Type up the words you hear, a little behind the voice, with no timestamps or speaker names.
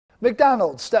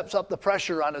McDonald's steps up the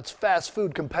pressure on its fast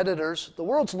food competitors. The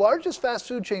world's largest fast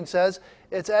food chain says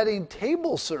it's adding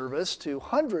table service to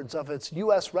hundreds of its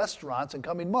U.S. restaurants in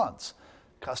coming months.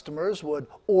 Customers would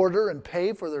order and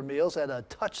pay for their meals at a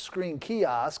touchscreen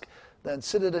kiosk, then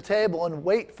sit at a table and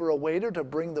wait for a waiter to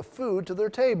bring the food to their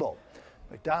table.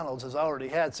 McDonald's has already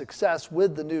had success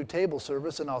with the new table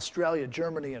service in Australia,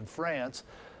 Germany, and France.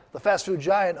 The fast food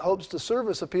giant hopes the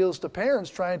service appeals to parents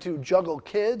trying to juggle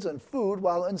kids and food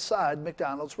while inside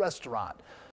McDonald's restaurant.